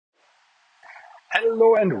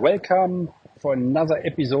Hello and welcome for another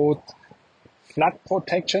episode Flood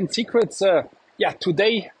Protection Secrets.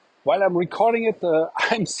 Today, while I'm recording it,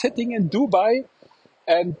 I'm sitting in Dubai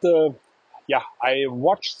and I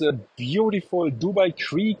watched the beautiful Dubai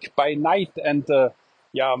Creek by night and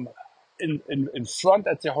yeah, um, in front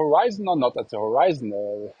at the horizon, or not at the horizon,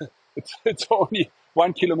 it's only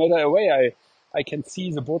 1 kilometer away. I can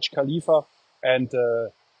see the Burj Khalifa and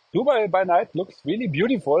Dubai by night looks really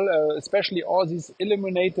beautiful, especially all these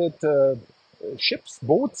illuminated ships,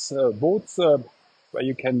 boats where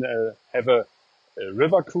you can have a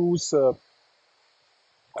river cruise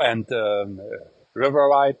and river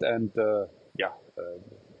ride and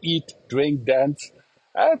eat, drink, dance.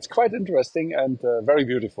 It's quite interesting and very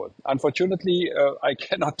beautiful. Unfortunately, I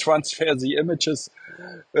cannot transfer the images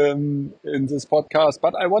in this podcast,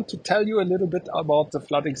 but I want to tell you a little bit about the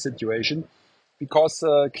flooding situation because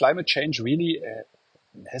climate change really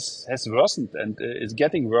has worsened and is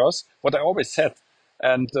getting worse. What I always said,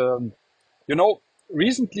 and you know,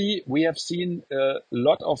 recently we have seen a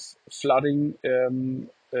lot of flooding in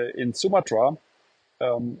Sumatra,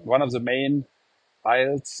 one of the main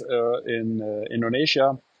isles in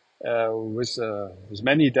Indonesia, with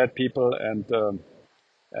many dead people and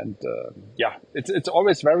it's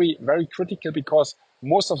always very critical because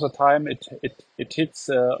most of the time it hits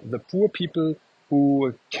the poor people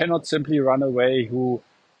who cannot simply run away, who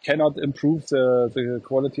cannot improve the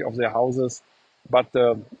quality of their houses, but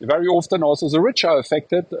very often also the rich are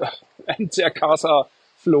affected and their cars are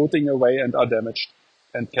floating away and are damaged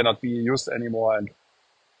and cannot be used anymore. And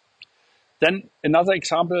then another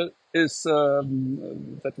example is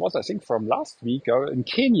that was, I think, from last week in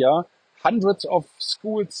Kenya. Hundreds of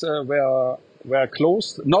schools were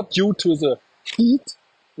closed, not due to the heat,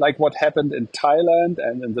 like what happened in Thailand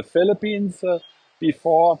and in the Philippines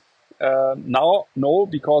before. Now, no,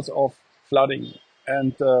 because of flooding.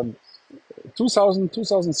 And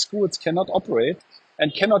 2,000 schools cannot operate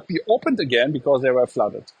and cannot be opened again because they were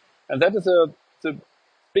flooded. And that is the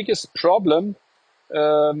biggest problem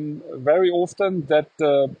very often, that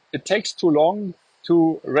it takes too long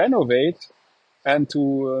to renovate and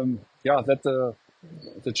to that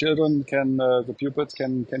the children can the pupils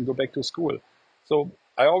can go back to school. So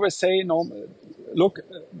I always say, look,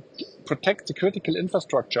 protect the critical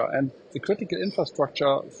infrastructure, and the critical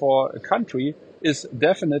infrastructure for a country is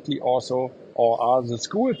definitely also or are the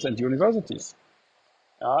schools and universities.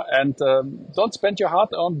 And don't spend your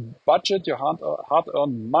hard-earned budget, your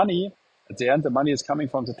hard-earned money. At the end, the money is coming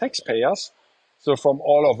from the taxpayers, so from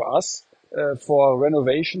all of us, for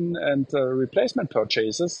renovation and replacement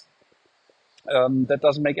purchases. That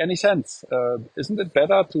doesn't make any sense. Isn't it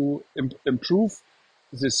better to improve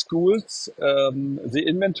the schools, the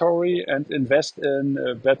inventory, and invest in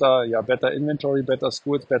better inventory, better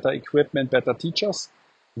schools, better equipment, better teachers,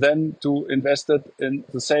 than to invest it in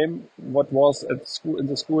the same what was at school in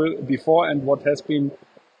the school before and what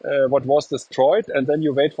was destroyed, and then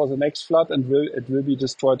you wait for the next flood and it will be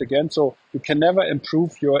destroyed again. So you can never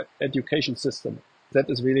improve your education system. That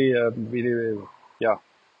is really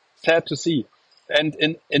sad to see. And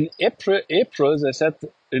in April they said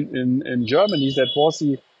in Germany that was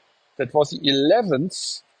the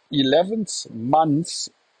 11th month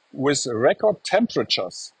with record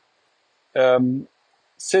temperatures um,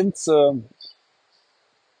 since I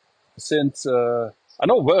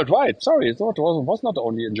know worldwide. Sorry, it was not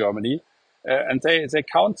only in Germany, and they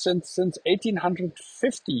count since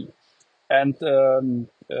 1850, and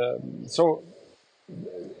so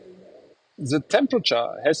the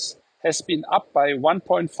temperature has been up by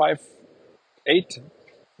 1.58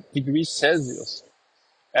 degrees Celsius,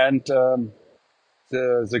 and the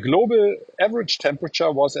global average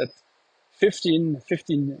temperature was at 15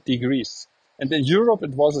 degrees. And in Europe,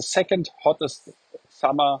 it was the second hottest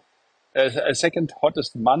summer, second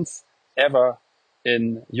hottest month ever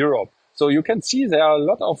in Europe. So you can see there are a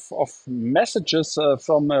lot of messages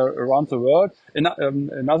from around the world.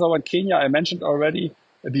 Another one, Kenya, I mentioned already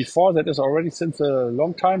before. That is already since a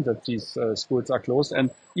long time that these schools are closed.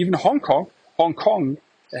 And even Hong Kong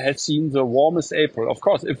has seen the warmest April. Of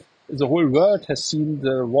course, if the whole world has seen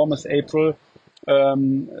the warmest April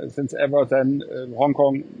since ever, then Hong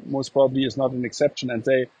Kong most probably is not an exception. And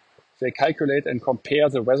they calculate and compare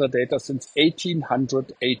the weather data since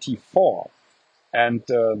 1884. And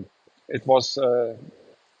it was, the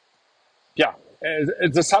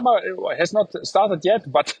summer has not started yet,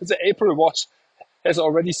 but the April has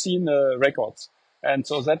already seen records. And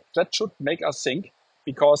so that should make us think,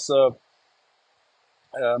 because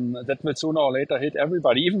that will sooner or later hit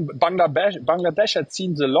everybody. Even Bangladesh had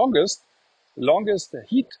seen the longest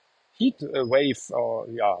heat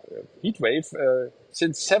wave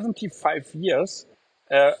since 75 years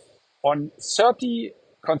uh, on 30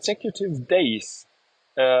 consecutive days.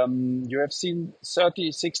 You have seen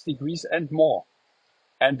 36 degrees and more.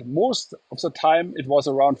 And most of the time it was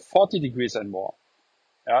around 40 degrees and more.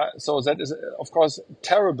 So that is, of course,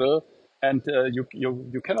 terrible. And you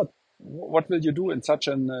cannot, what will you do in such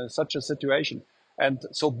a situation? And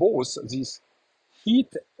so both these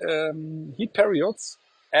heat, heat periods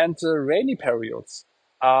and rainy periods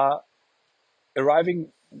are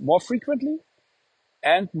arriving more frequently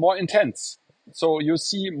and more intense. So you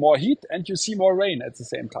see more heat and you see more rain at the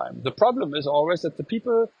same time. The problem is always that the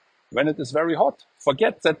people, when it is very hot,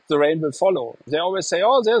 forget that the rain will follow. They always say,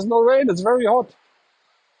 oh, there's no rain, it's very hot.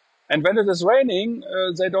 And when it is raining,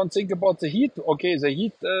 they don't think about the heat. Okay, the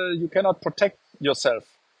heat, you cannot protect yourself.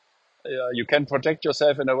 You can protect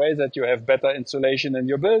yourself in a way that you have better insulation in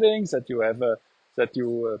your buildings, that you have that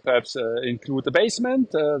you perhaps include the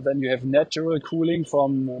basement, then you have natural cooling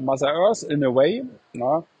from Mother Earth in a way.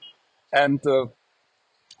 And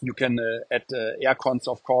you can add air cons,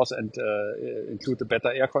 of course, and include a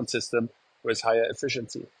better air con system with higher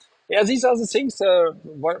efficiency. Yeah, these are the things,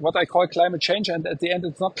 what I call climate change. And at the end,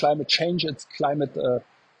 it's not climate change, it's climate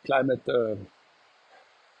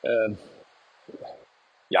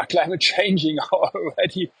changing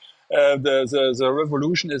already. The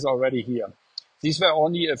revolution is already here. These were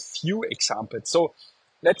only a few examples. So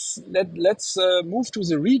let's move to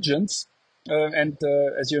the regions. And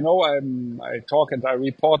as you know, I talk and I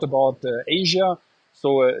report about Asia.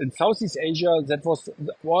 So in Southeast Asia, that was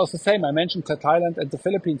the same. I mentioned Thailand and the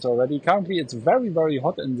Philippines already. Currently, it's very, very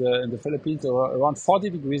hot in the Philippines, around 40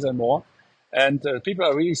 degrees and more, and people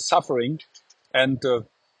are really suffering. And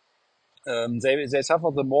they suffer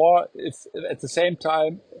the more if at the same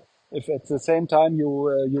time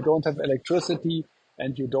you don't have electricity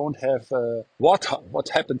and you don't have water. What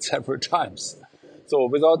happens several times. So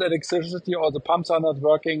without electricity, all the pumps are not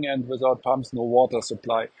working, and without pumps, no water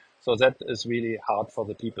supply. So that is really hard for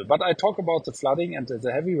the people. But I talk about the flooding and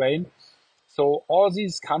the heavy rain. So all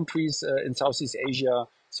these countries in Southeast Asia,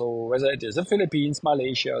 so whether it is the Philippines,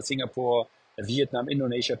 Malaysia, Singapore, Vietnam,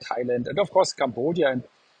 Indonesia, Thailand, and of course Cambodia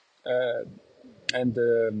and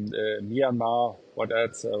Myanmar, what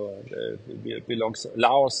else belongs,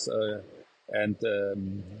 Laos and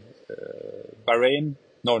Bahrain.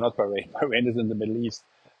 No, not Bahrain. Bahrain is in the Middle East.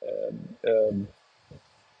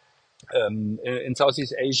 In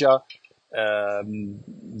Southeast Asia,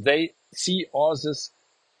 they see all this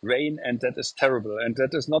rain, and that is terrible. And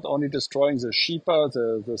that is not only destroying the cheaper,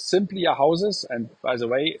 the simpler houses, and by the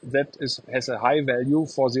way, has a high value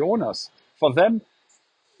for the owners. For them,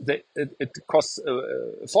 it costs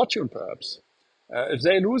a fortune, perhaps. If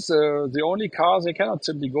they lose the only car, they cannot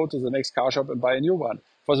simply go to the next car shop and buy a new one.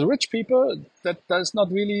 For the rich people, that's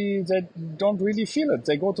not really, they don't really feel it.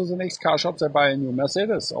 They go to the next car shop, they buy a new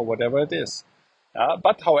Mercedes or whatever it is.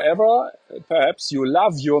 But however, perhaps you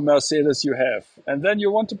love your Mercedes you have, and then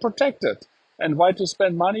you want to protect it. And why to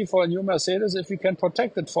spend money for a new Mercedes if you can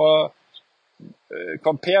protect it for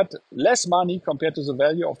less money compared to the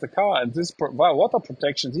value of the car? And this water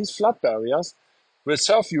protection, these flood barriers, will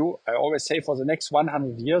serve you, I always say, for the next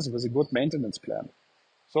 100 years with a good maintenance plan.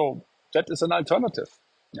 So that is an alternative.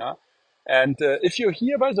 Yeah. And if you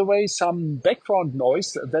hear, by the way, some background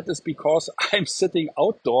noise, that is because I'm sitting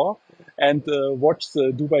outdoor and watch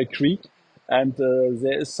the Dubai Creek, and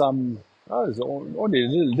there is there's only a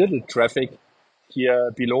little traffic here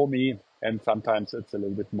below me, and sometimes it's a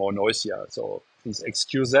little bit more noisier. So please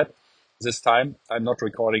excuse that. This time I'm not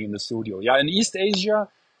recording in the studio. Yeah, in East Asia,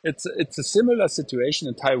 it's a similar situation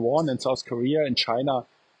in Taiwan and South Korea and China,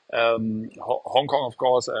 Hong Kong, of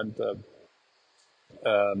course, and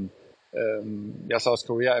South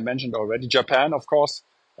Korea I mentioned already. Japan, of course,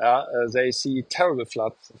 they see terrible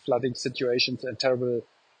flooding situations and terrible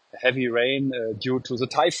heavy rain due to the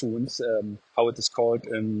typhoons, how it is called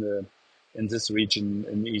in this region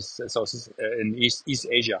in East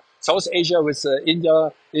Asia. South Asia with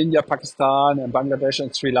India, Pakistan, and Bangladesh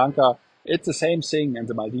and Sri Lanka. It's the same thing, and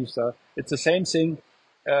the Maldives. It's the same thing.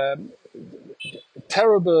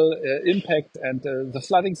 Terrible impact, and the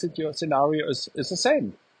flooding scenario is the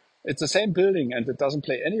same. It's the same building, and it doesn't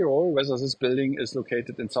play any role whether this building is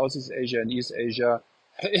located in Southeast Asia, in East Asia,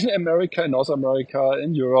 in America, in North America,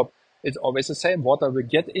 in Europe. It's always the same. Water will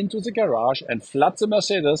get into the garage and flood the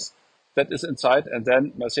Mercedes that is inside, and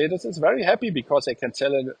then Mercedes is very happy because they can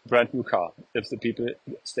sell a brand new car if the people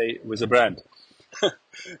stay with the brand.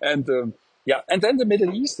 And and then the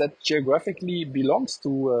Middle East, that geographically belongs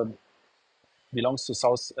to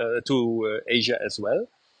South to Asia as well,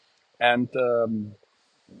 and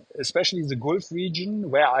especially the Gulf region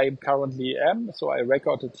where I currently am. So I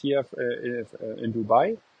recorded here in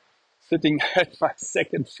Dubai, sitting at my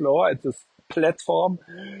second floor at this platform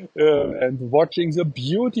and watching the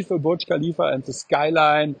beautiful Burj Khalifa and the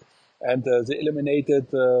skyline and the illuminated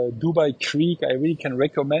Dubai Creek. I really can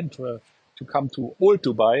recommend to come to old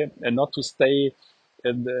Dubai and not to stay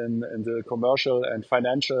in the commercial and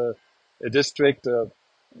financial district.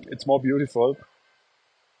 It's more beautiful.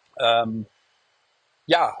 Um,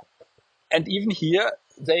 yeah, and even here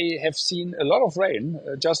they have seen a lot of rain.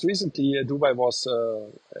 Just recently, Dubai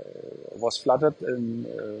was flooded, and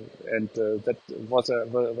that was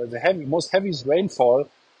the most heaviest rainfall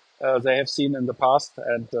they have seen in the past.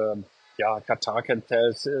 And yeah, Qatar can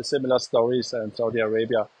tell similar stories, and Saudi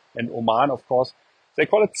Arabia and Oman, of course. They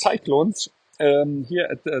call it cyclones here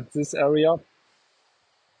at this area.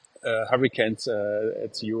 Hurricanes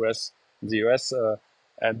at the US.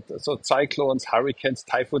 And so cyclones, hurricanes,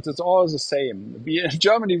 typhoons, it's all the same. In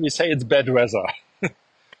Germany, we say it's bad weather.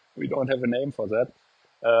 We don't have a name for that.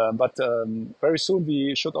 But very soon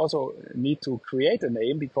we should also need to create a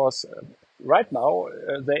name because right now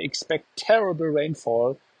they expect terrible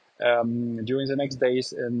rainfall during the next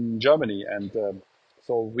days in Germany. And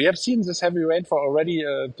so we have seen this heavy rainfall already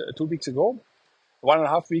 2 weeks ago,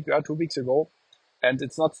 1.5 weeks, 2 weeks ago, and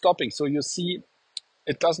it's not stopping. So you see,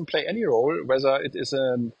 it doesn't play any role whether it is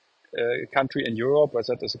a country in Europe,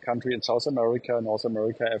 whether it is a country in South America, North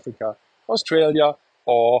America, Africa, Australia,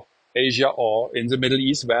 or Asia, or in the Middle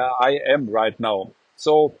East, where I am right now.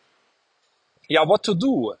 So, yeah, what to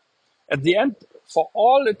do? At the end, for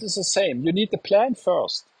all it is the same. You need the plan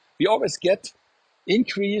first. We always get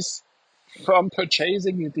increase from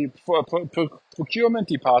purchasing procurement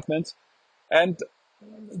departments, and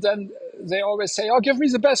then they always say, "Oh, give me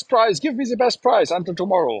the best price, give me the best price until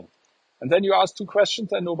tomorrow." And then you ask two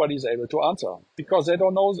questions and nobody's able to answer because they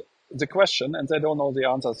don't know the question and they don't know the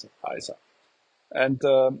answers either. And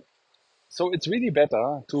so it's really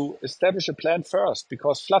better to establish a plan first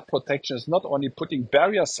because flood protection is not only putting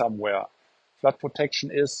barriers somewhere. Flood protection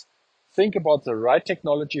is think about the right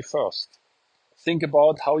technology first. Think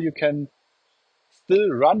about how you can still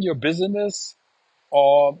run your business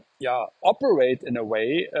or operate in a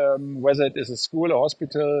way, whether it is a school, a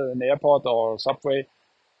hospital, an airport, or subway,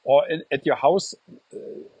 or at your house.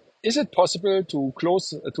 Is it possible to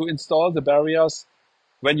install the barriers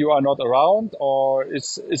when you are not around, or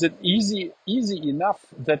is it easy enough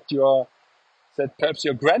that perhaps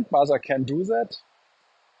your grandmother can do that?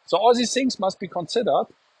 So all these things must be considered.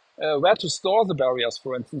 Where to store the barriers,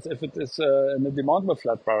 for instance, if it is an demountable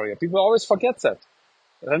flood barrier. People always forget that.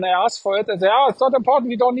 Then I ask for it and say, "Oh, it's not important,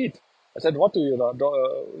 we don't need." I said, "What do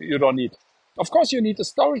you don't need?" Of course you need a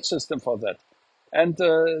storage system for that. And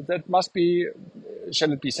that must be,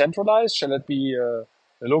 shall it be centralized? Shall it be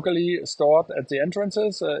locally stored at the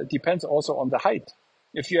entrances? It depends also on the height.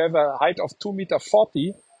 If you have a height of 2.40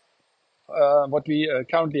 meters, what we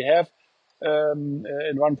currently have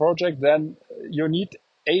in one project, then you need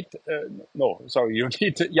eight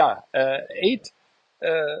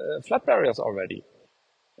flood barriers already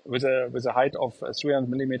with a height of 300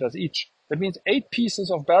 millimeters each. That means 8 pieces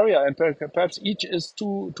of barrier, and perhaps each is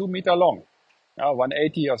 2 meter long,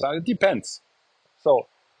 180 or something. It depends. So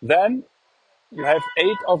then you have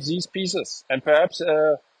 8 of these pieces, and perhaps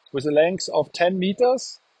with a length of 10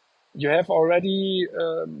 meters, you have already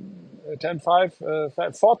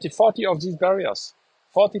 40 of these barriers,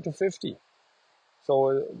 40 to 50.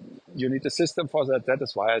 So you need a system for that. That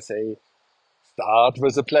is why I say start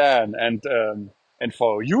with a plan, and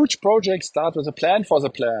for huge projects, start with a plan for the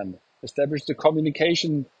plan. Establish the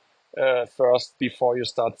communication first before you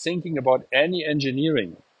start thinking about any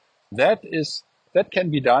engineering. That can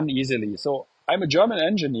be done easily. So I'm a German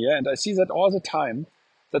engineer, and I see that all the time,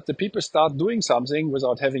 that the people start doing something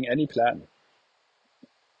without having any plan.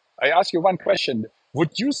 I ask you one question: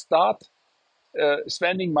 would you start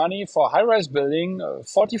spending money for a high-rise building,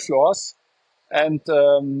 40 floors, and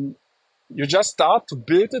you just start to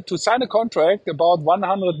build it, to sign a contract about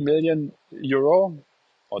 100 million euro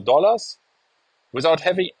or dollars without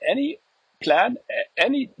having any plan,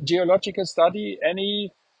 any geological study,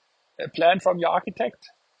 any plan from your architect,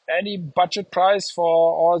 any budget price for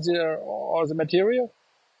all the material?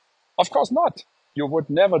 Of course not. You would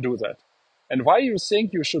never do that. And why you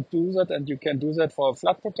think you should do that and you can do that for a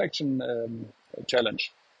flood protection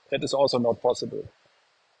challenge? That is also not possible.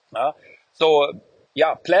 So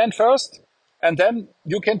plan first, and then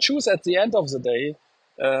you can choose at the end of the day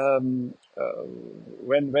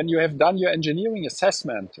when you have done your engineering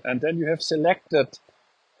assessment and then you have selected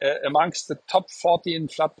amongst the top 14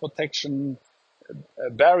 flood protection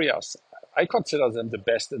barriers. I consider them the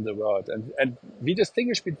best in the world. And we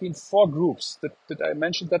distinguish between four groups. Did I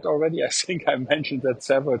mention that already? I think I mentioned that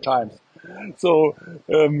several times. So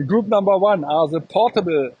group number one are the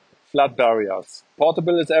portable flood barriers.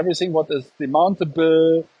 Portable is everything what is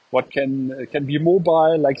demountable, what can be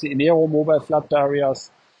mobile, like the Inero mobile flood barriers.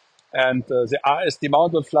 And the RS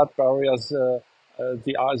demountable flood barriers,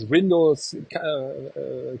 the RS windows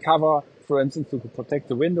cover, for instance, to protect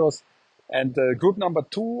the windows. And group number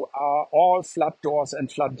two are all flood doors and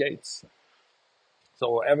floodgates.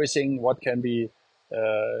 So everything what can be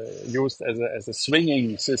used as a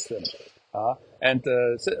swinging system. And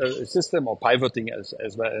system or pivoting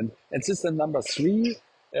as well. And system number three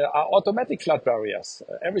are automatic flood barriers.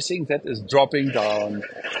 Everything that is dropping down,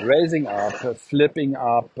 raising up, flipping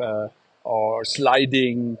up, or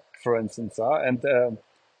sliding, for instance.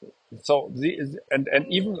 So and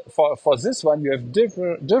even for this one, you have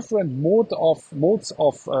different modes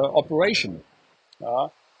of operation.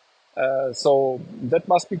 So that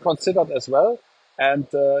must be considered as well. And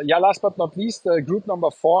last but not least, group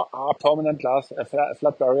number four are permanent glass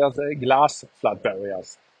flood barriers, glass flood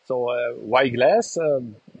barriers. So why glass?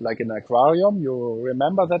 Like an aquarium, you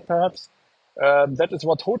remember that perhaps? That is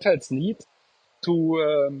what hotels need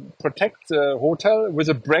to protect the hotel with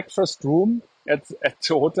a breakfast room at the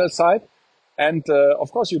hotel site. And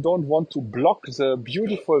of course, you don't want to block the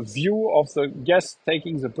beautiful view of the guests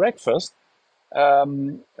taking the breakfast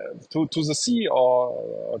to the sea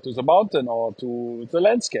or to the mountain or to the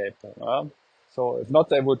landscape. So if not,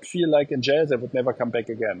 they would feel like in jail. They would never come back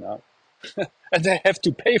again. And they have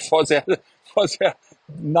to pay for their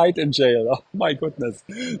night in jail. Oh my goodness,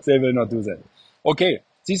 they will not do that. Okay,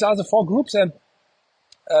 these are the four groups, and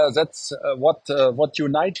that's what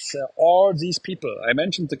unites all these people. I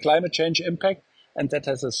mentioned the climate change impact, and that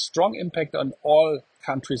has a strong impact on all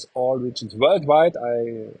countries, all regions worldwide.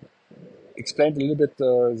 I explained a little bit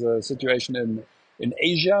the situation in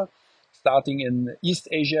Asia, starting in East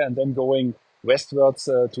Asia and then going westwards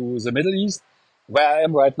to the Middle East. Where I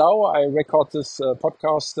am right now, I record this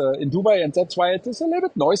podcast in Dubai, and that's why it is a little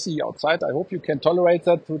bit noisy outside. I hope you can tolerate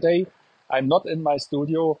that today. I'm not in my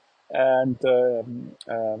studio, and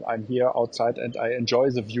I'm here outside, and I enjoy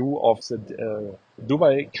the view of the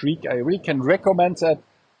Dubai Creek. I really can recommend that.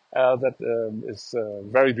 That is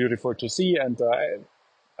very beautiful to see, and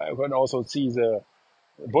I can also see the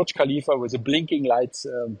Burj Khalifa with the blinking lights.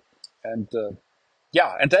 And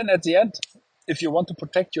then at the end, if you want to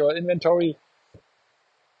protect your inventory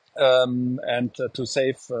and to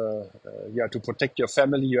save, to protect your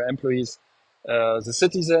family, your employees, the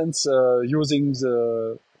citizens using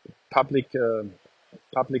the public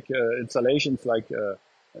installations like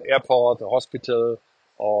airport, a hospital,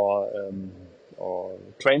 or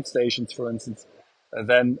train stations, for instance.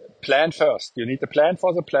 Then plan first. You need a plan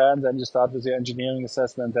for the plan. Then you start with the engineering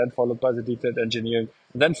assessment, then followed by the detailed engineering.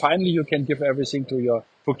 And then finally you can give everything to your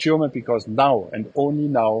procurement, because now and only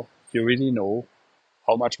now you really know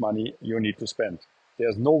how much money you need to spend.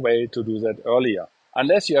 There's no way to do that earlier.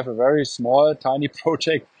 Unless you have a very small, tiny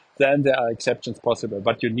project, then there are exceptions possible.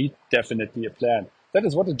 But you need definitely a plan. That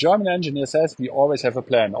is what a German engineer says. We always have a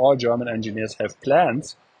plan. All German engineers have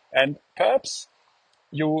plans. And perhaps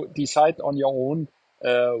you decide on your own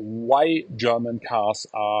why German cars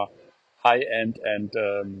are high-end and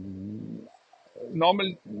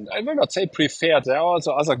normally, I will not say preferred. There are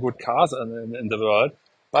also other good cars in the world,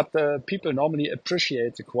 but people normally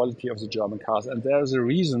appreciate the quality of the German cars. And there's a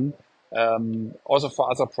reason also for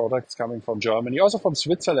other products coming from Germany, also from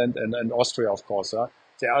Switzerland and Austria, of course.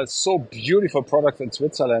 There are so beautiful products in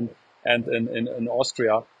Switzerland and in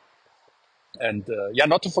Austria. And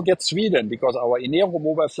not to forget Sweden, because our Inero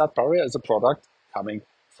mobile flood barrier is a product coming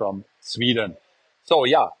from Sweden. So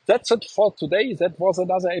that's it for today. That was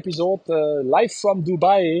another episode live from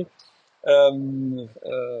Dubai,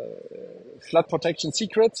 flood protection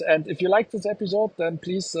secrets. And if you like this episode, then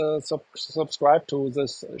please subscribe to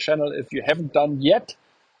this channel if you haven't done yet,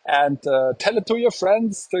 and tell it to your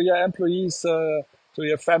friends, to your employees, to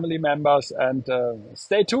your family members, and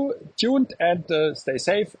stay tuned and stay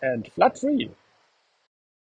safe and flood free.